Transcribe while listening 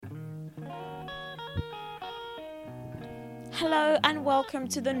Hello and welcome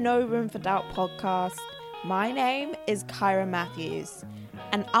to the No Room for Doubt podcast. My name is Kyra Matthews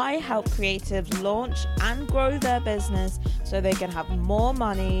and I help creatives launch and grow their business so they can have more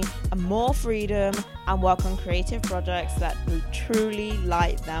money and more freedom and work on creative projects that will truly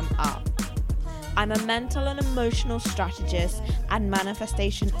light them up. I'm a mental and emotional strategist and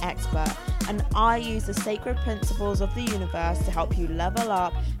manifestation expert, and I use the sacred principles of the universe to help you level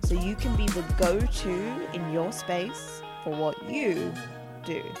up so you can be the go-to in your space for what you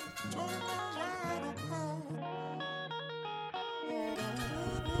do.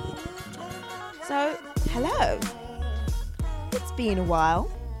 So, hello. It's been a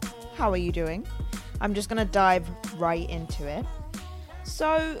while. How are you doing? I'm just going to dive right into it.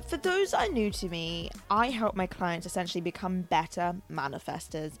 So, for those that are new to me, I help my clients essentially become better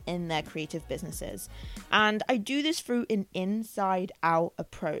manifestors in their creative businesses. And I do this through an inside-out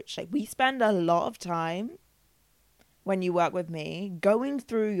approach. Like, we spend a lot of time when you work with me going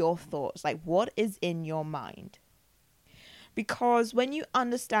through your thoughts, like what is in your mind. Because when you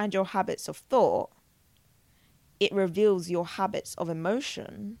understand your habits of thought, it reveals your habits of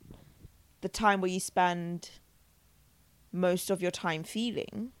emotion, the time where you spend most of your time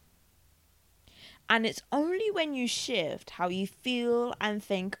feeling. And it's only when you shift how you feel and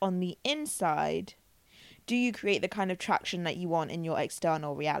think on the inside do you create the kind of traction that you want in your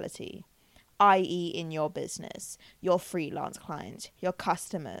external reality, i.e. in your business, your freelance clients, your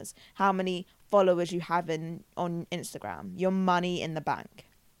customers, how many followers you have on Instagram, your money in the bank.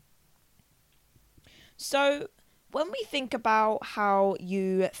 So when we think about how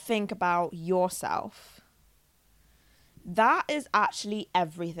you think about yourself, that is actually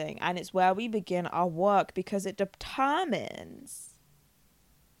everything, and it's where we begin our work because it determines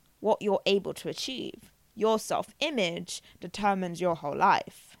what you're able to achieve. Your self-image determines your whole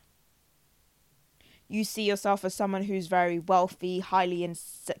life. You see yourself as someone who's very wealthy, highly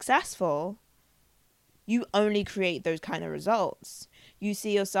successful, you only create those kind of results. You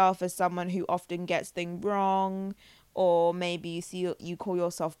see yourself as someone who often gets things wrong, or maybe you call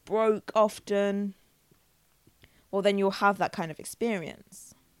yourself broke often. Well, then you'll have that kind of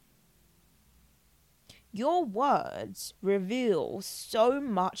experience. Your words reveal so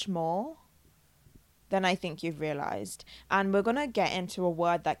much more than I think you've realized. And we're going to get into a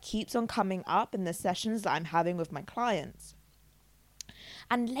word that keeps on coming up in the sessions that I'm having with my clients.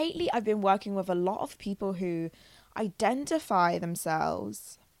 And lately I've been working with a lot of people who identify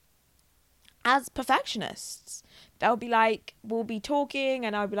themselves as perfectionists. They'll be like, we'll be talking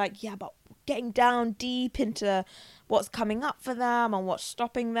and I'll be like, yeah, but getting down deep into what's coming up for them and what's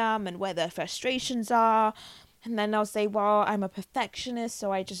stopping them and where their frustrations are. And then they'll say, well, I'm a perfectionist,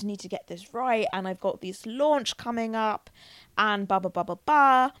 so I just need to get this right. And I've got this launch coming up and blah, blah, blah, blah,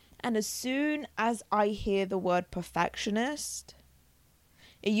 blah. And as soon as I hear the word perfectionist,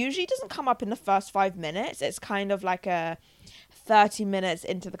 it usually doesn't come up in the first 5 minutes. It's kind of like a 30 minutes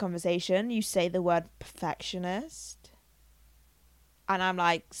into the conversation, you say the word perfectionist. And I'm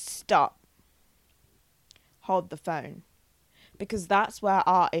like, stop. Hold the phone. Because that's where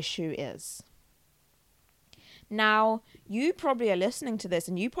our issue is. Now, you probably are listening to this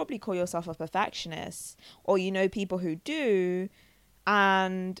and you probably call yourself a perfectionist, or you know people who do,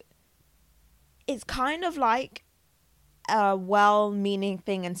 and it's kind of like a well-meaning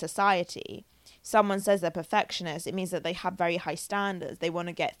thing in society. Someone says they're perfectionist, it means that they have very high standards. They want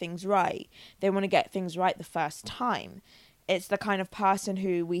to get things right. They want to get things right the first time. It's the kind of person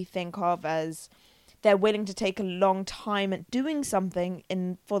who we think of as they're willing to take a long time at doing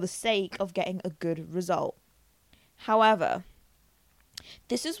something for the sake of getting a good result. However,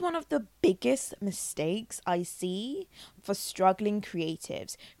 this is one of the biggest mistakes I see for struggling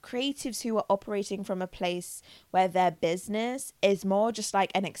creatives who are operating from a place where their business is more just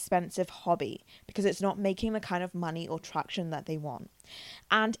like an expensive hobby because it's not making the kind of money or traction that they want.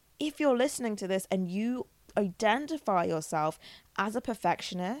 And if you're listening to this and you identify yourself as a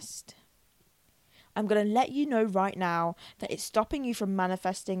perfectionist, I'm going to let you know right now that it's stopping you from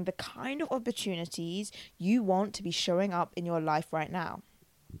manifesting the kind of opportunities you want to be showing up in your life right now.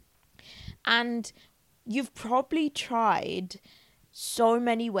 And you've probably tried so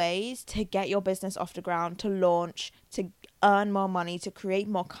many ways to get your business off the ground, to launch, to earn more money, to create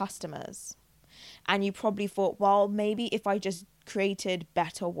more customers. And you probably thought, well, maybe if I just created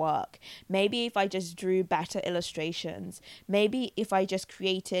better work, maybe if I just drew better illustrations, maybe if I just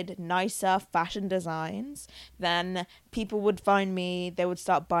created nicer fashion designs, then people would find me, they would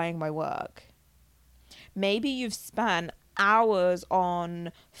start buying my work. Maybe you've spent hours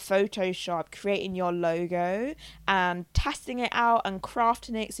on Photoshop creating your logo and testing it out and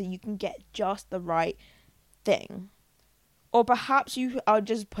crafting it so you can get just the right thing. Or perhaps you are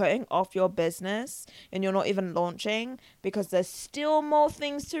just putting off your business and you're not even launching because there's still more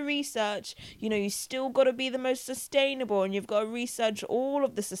things to research. You know, you still got to be the most sustainable and you've got to research all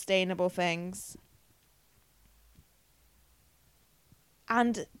of the sustainable things.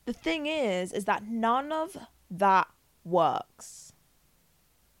 And the thing is that none of that works.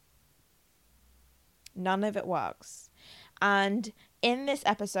 None of it works. And in this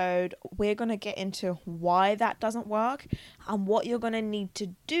episode, we're going to get into why that doesn't work and what you're going to need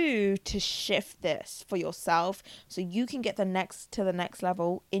to do to shift this for yourself so you can get to the next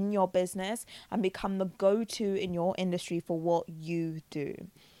level in your business and become the go-to in your industry for what you do.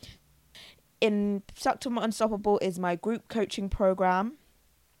 Stuck to Unstoppable is my group coaching program.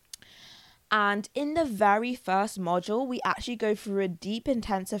 And in the very first module, we actually go through a deep,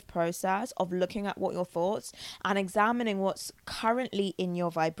 intensive process of looking at what your thoughts and examining what's currently in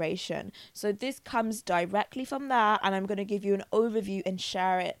your vibration. So this comes directly from there, and I'm going to give you an overview and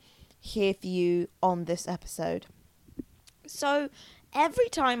share it here for you on this episode. So every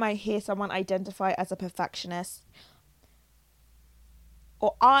time I hear someone identify as a perfectionist,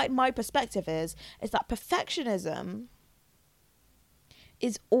 my perspective is that perfectionism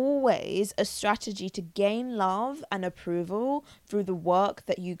is always a strategy to gain love and approval through the work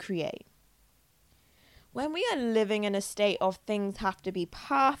that you create. When we are living in a state of things have to be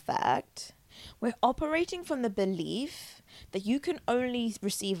perfect, we're operating from the belief that you can only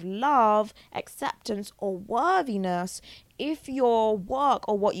receive love, acceptance, or worthiness if your work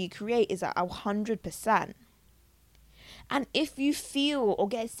or what you create is at 100%. And if you feel or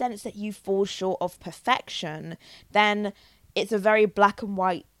get a sense that you fall short of perfection, then it's a very black and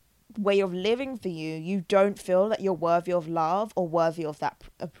white way of living for you. You don't feel that you're worthy of love or worthy of that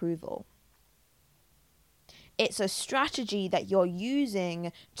approval. It's a strategy that you're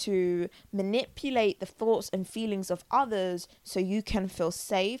using to manipulate the thoughts and feelings of others so you can feel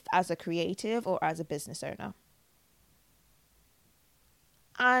safe as a creative or as a business owner.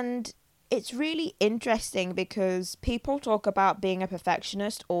 And it's really interesting because people talk about being a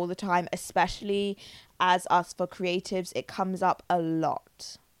perfectionist all the time, especially as us for creatives, it comes up a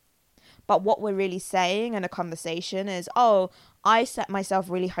lot. But what we're really saying in a conversation is, I set myself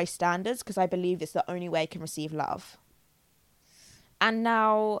really high standards because I believe it's the only way I can receive love. And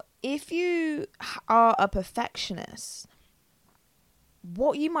now, if you are a perfectionist,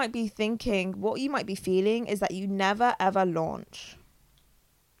 what you might be thinking, what you might be feeling is that you never ever launch.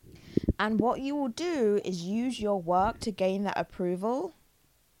 And what you will do is use your work to gain that approval.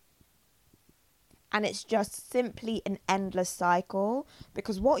 And it's just simply an endless cycle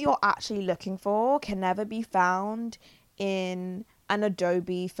because what you're actually looking for can never be found in an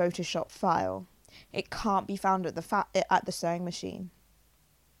Adobe Photoshop file. It can't be found at the sewing machine.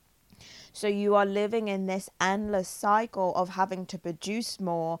 So you are living in this endless cycle of having to produce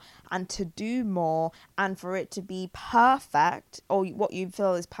more and to do more and for it to be perfect or what you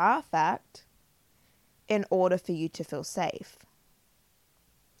feel is perfect in order for you to feel safe.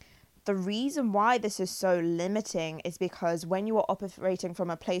 The reason why this is so limiting is because when you are operating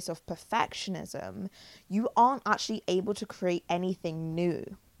from a place of perfectionism, you aren't actually able to create anything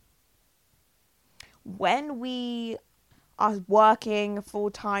new. When we are working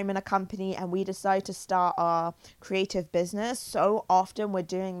full-time in a company and we decide to start our creative business, so often we're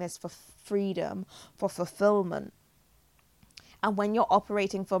doing this for freedom, for fulfillment. And when you're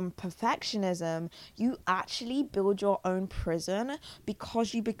operating from perfectionism, you actually build your own prison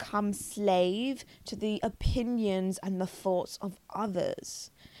because you become slave to the opinions and the thoughts of others.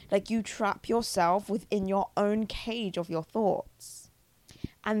 Like you trap yourself within your own cage of your thoughts.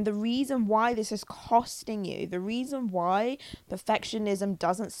 And the reason why this is costing you, the reason why perfectionism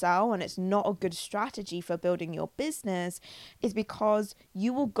doesn't sell and it's not a good strategy for building your business is because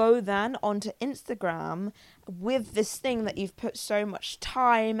you will go then onto Instagram with this thing that you've put so much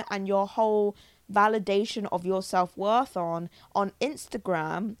time and your whole validation of your self-worth on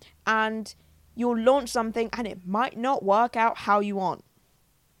Instagram, and you'll launch something and it might not work out how you want.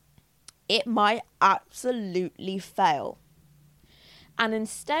 It might absolutely fail. And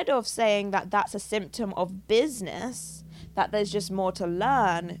instead of saying that that's a symptom of business, that there's just more to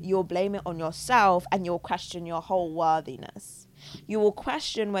learn, you'll blame it on yourself and you'll question your whole worthiness. You will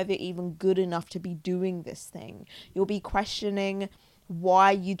question whether you're even good enough to be doing this thing. You'll be questioning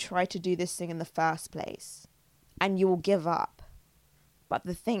why you tried to do this thing in the first place. And you will give up. But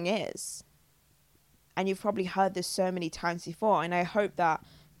the thing is, and you've probably heard this so many times before, and I hope that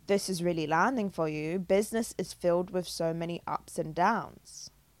this is really landing for you, business is filled with so many ups and downs.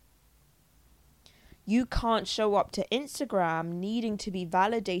 You can't show up to Instagram needing to be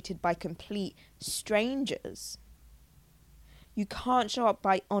validated by complete strangers. You can't show up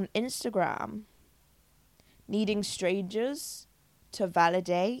on Instagram needing strangers to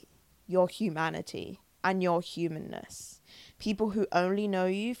validate your humanity and your humanness. People who only know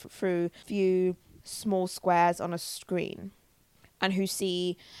you through few small squares on a screen and who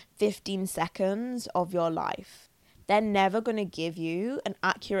see 15 seconds of your life. They're never going to give you an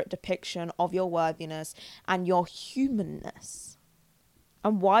accurate depiction of your worthiness and your humanness.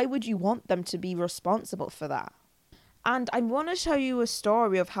 And why would you want them to be responsible for that? And I want to show you a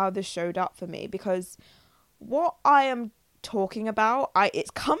story of how this showed up for me, because what I am talking about,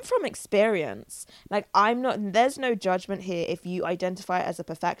 it's come from experience. Like, there's no judgment here if you identify as a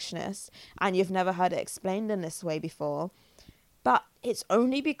perfectionist and you've never heard it explained in this way before. But it's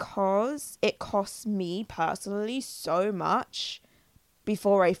only because it costs me personally so much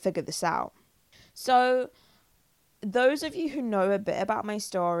before I figured this out. So those of you who know a bit about my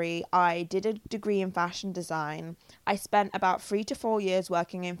story, I did a degree in fashion design. I spent about 3 to 4 years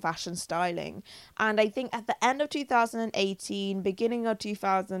working in fashion styling. And I think at the end of 2018,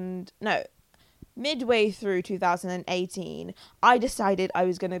 midway through 2018, I decided I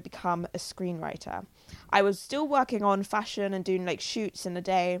was going to become a screenwriter. I was still working on fashion and doing like shoots in a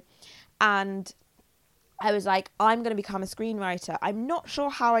day, and I was like, I'm going to become a screenwriter. I'm not sure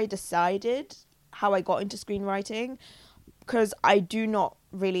how I decided how I got into screenwriting, because I do not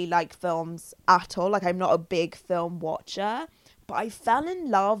really like films at all. Like, I'm not a big film watcher, but I fell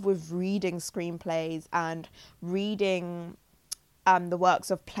in love with reading screenplays and reading the works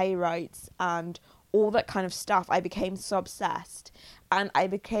of playwrights and all that kind of stuff. I became so obsessed and I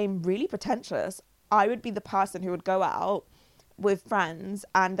became really pretentious. I would be the person who would go out with friends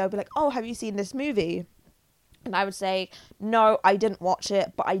and they'll be like, oh, have you seen this movie? And I would say, no, I didn't watch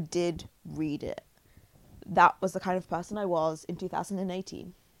it, but I did read it. That was the kind of person I was in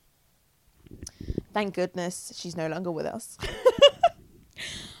 2018. Thank goodness she's no longer with us.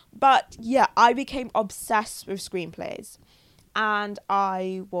 But yeah, I became obsessed with screenplays. And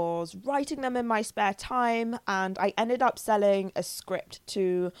I was writing them in my spare time, and I ended up selling a script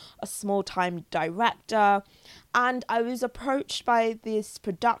to a small-time director, and I was approached by this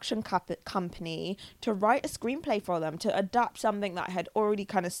production company to write a screenplay for them, to adapt something that I had already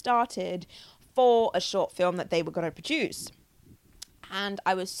kind of started for a short film that they were going to produce. And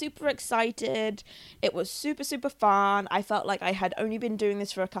I was super excited. It was super, super fun. I felt like I had only been doing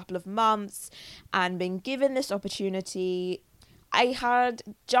this for a couple of months and been given this opportunity. I had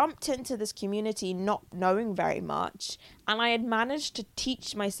jumped into this community not knowing very much, and I had managed to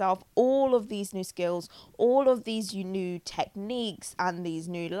teach myself all of these new skills, all of these new techniques and these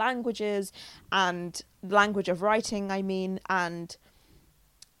new languages and language of writing, and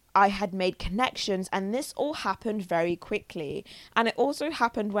I had made connections, and this all happened very quickly. And it also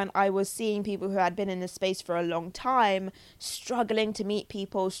happened when I was seeing people who had been in this space for a long time, struggling to meet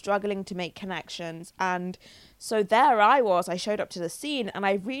people, struggling to make connections. And so there I was, I showed up to the scene, and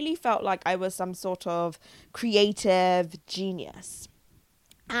I really felt like I was some sort of creative genius.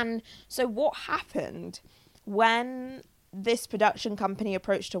 And so what happened when this production company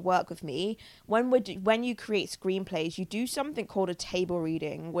approached to work with me, when you create screenplays, you do something called a table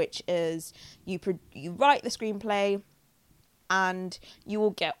reading, which is you write the screenplay and you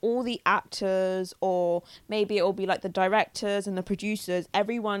will get all the actors, or maybe it will be like the directors and the producers,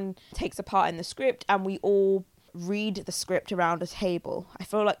 everyone takes a part in the script and we all read the script around a table. I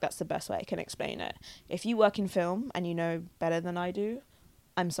feel like that's the best way I can explain it. If you work in film and you know better than I do,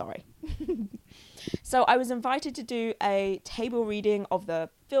 I'm sorry. So I was invited to do a table reading of the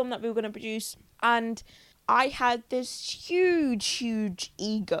film that we were going to produce, and I had this huge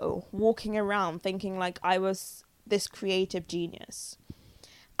ego walking around thinking like I was this creative genius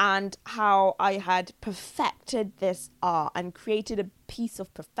and how I had perfected this art and created a piece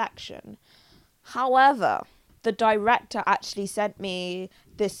of perfection. However, the director actually sent me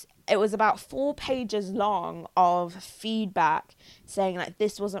this, it was about 4 pages long of feedback saying like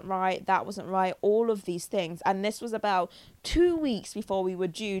this wasn't right, that wasn't right, all of these things. And this was about 2 weeks before we were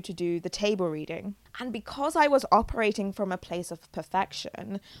due to do the table reading. And because I was operating from a place of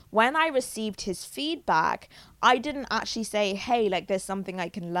perfection, when I received his feedback, I didn't actually say, hey, like there's something I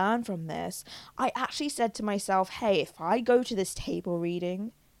can learn from this. I actually said to myself, hey, if I go to this table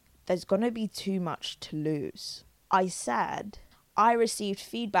reading, there's going to be too much to lose. I said, I received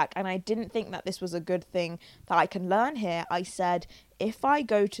feedback and I didn't think that this was a good thing that I can learn here. I said, if I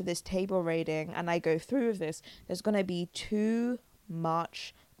go to this table reading and I go through with this, there's going to be too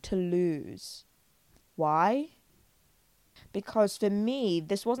much to lose. Why? Because for me,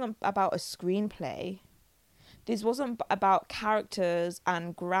 this wasn't about a screenplay. This wasn't about characters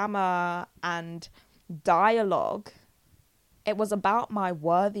and grammar and dialogue. It was about my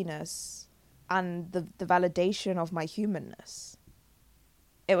worthiness and the validation of my humanness.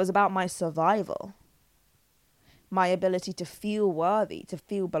 It was about my survival, my ability to feel worthy, to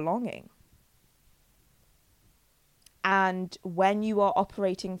feel belonging. And when you are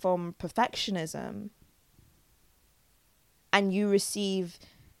operating from perfectionism and you receive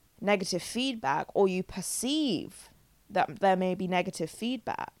negative feedback, or you perceive that there may be negative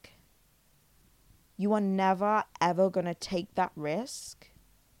feedback, you are never ever going to take that risk,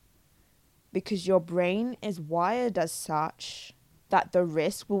 because your brain is wired as such that the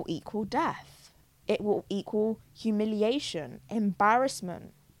risk will equal death. It will equal humiliation,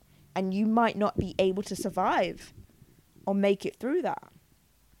 embarrassment, and you might not be able to survive or make it through that.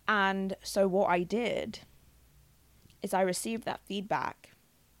 And so what I did is I received that feedback,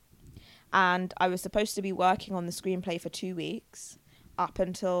 and I was supposed to be working on the screenplay for 2 weeks up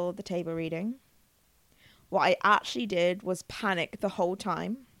until the table reading. What I actually did was panic the whole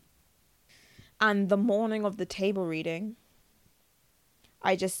time. And the morning of the table reading,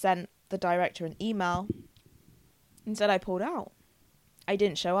 I just sent the director an email and said I pulled out. I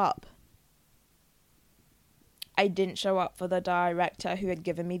didn't show up. I didn't show up for the director who had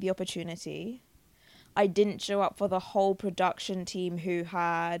given me the opportunity. I didn't show up for the whole production team who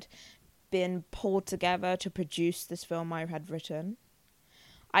had been pulled together to produce this film I had written.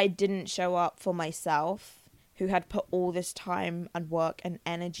 I didn't show up for myself, who had put all this time and work and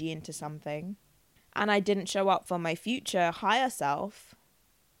energy into something. And I didn't show up for my future higher self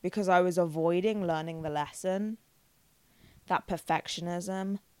because I was avoiding learning the lesson that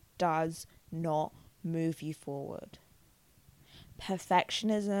perfectionism does not move you forward.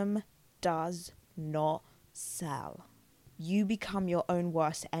 Perfectionism does not sell. You become your own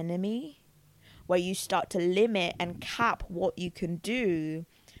worst enemy, where you start to limit and cap what you can do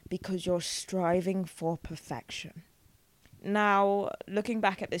because you're striving for perfection. Now, looking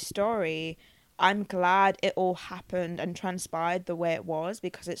back at this story, I'm glad it all happened and transpired the way it was,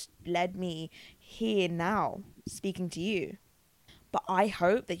 because it's led me here now speaking to you. But I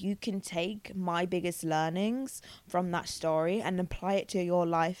hope that you can take my biggest learnings from that story and apply it to your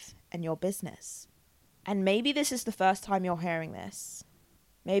life and your business. And maybe this is the first time you're hearing this.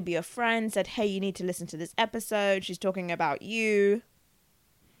 Maybe a friend said, hey, you need to listen to this episode. She's talking about you.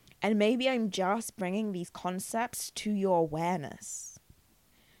 And maybe I'm just bringing these concepts to your awareness,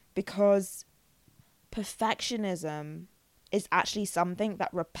 because perfectionism is actually something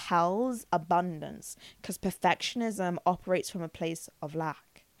that repels abundance, because perfectionism operates from a place of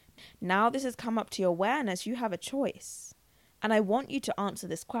lack. Now this has come up to your awareness, you have a choice. And I want you to answer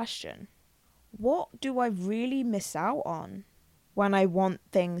this question. What do I really miss out on when I want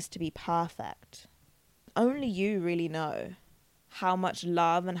things to be perfect? Only you really know how much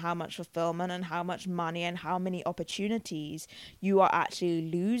love and how much fulfillment and how much money and how many opportunities you are actually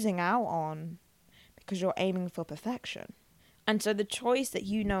losing out on because you're aiming for perfection. And so the choice that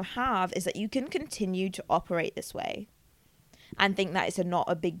you now have is that you can continue to operate this way and think that it's not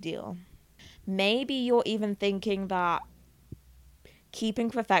a big deal. Maybe you're even thinking that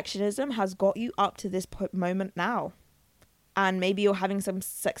keeping perfectionism has got you up to this moment now. And maybe you're having some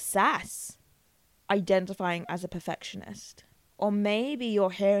success identifying as a perfectionist. Or maybe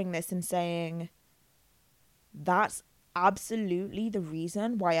you're hearing this and saying, that's absolutely the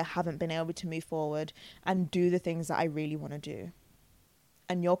reason why I haven't been able to move forward and do the things that I really want to do.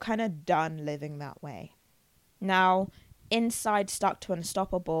 And you're kind of done living that way. Now, inside Stuck to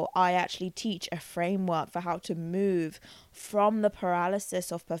Unstoppable, I actually teach a framework for how to move from the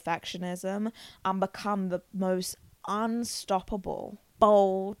paralysis of perfectionism and become the most unstoppable,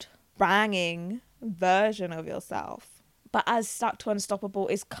 bold, banging version of yourself. But as Stuck to Unstoppable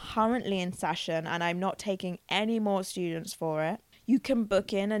is currently in session and I'm not taking any more students for it, you can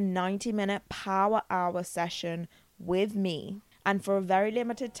book in a 90-minute power hour session with me. And for a very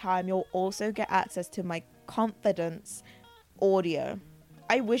limited time, you'll also get access to my confidence audio.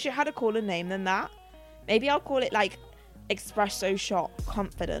 I wish it had a cooler name than that. Maybe I'll call it like Espresso Shot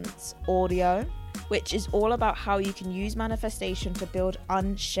Confidence Audio, which is all about how you can use manifestation to build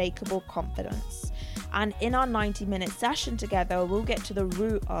unshakable confidence. And in our 90-minute session together, we'll get to the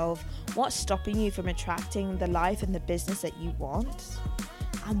root of what's stopping you from attracting the life and the business that you want,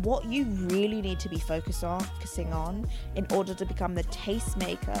 and what you really need to be focusing on in order to become the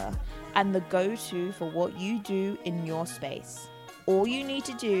tastemaker and the go-to for what you do in your space. All you need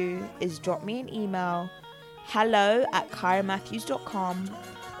to do is drop me an email, hello@KyraMatthews.com,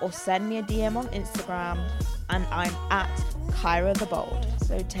 or send me a DM on Instagram, and I'm at Kyra the Bold.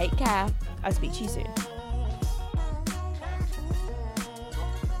 So take care. I'll speak to you soon.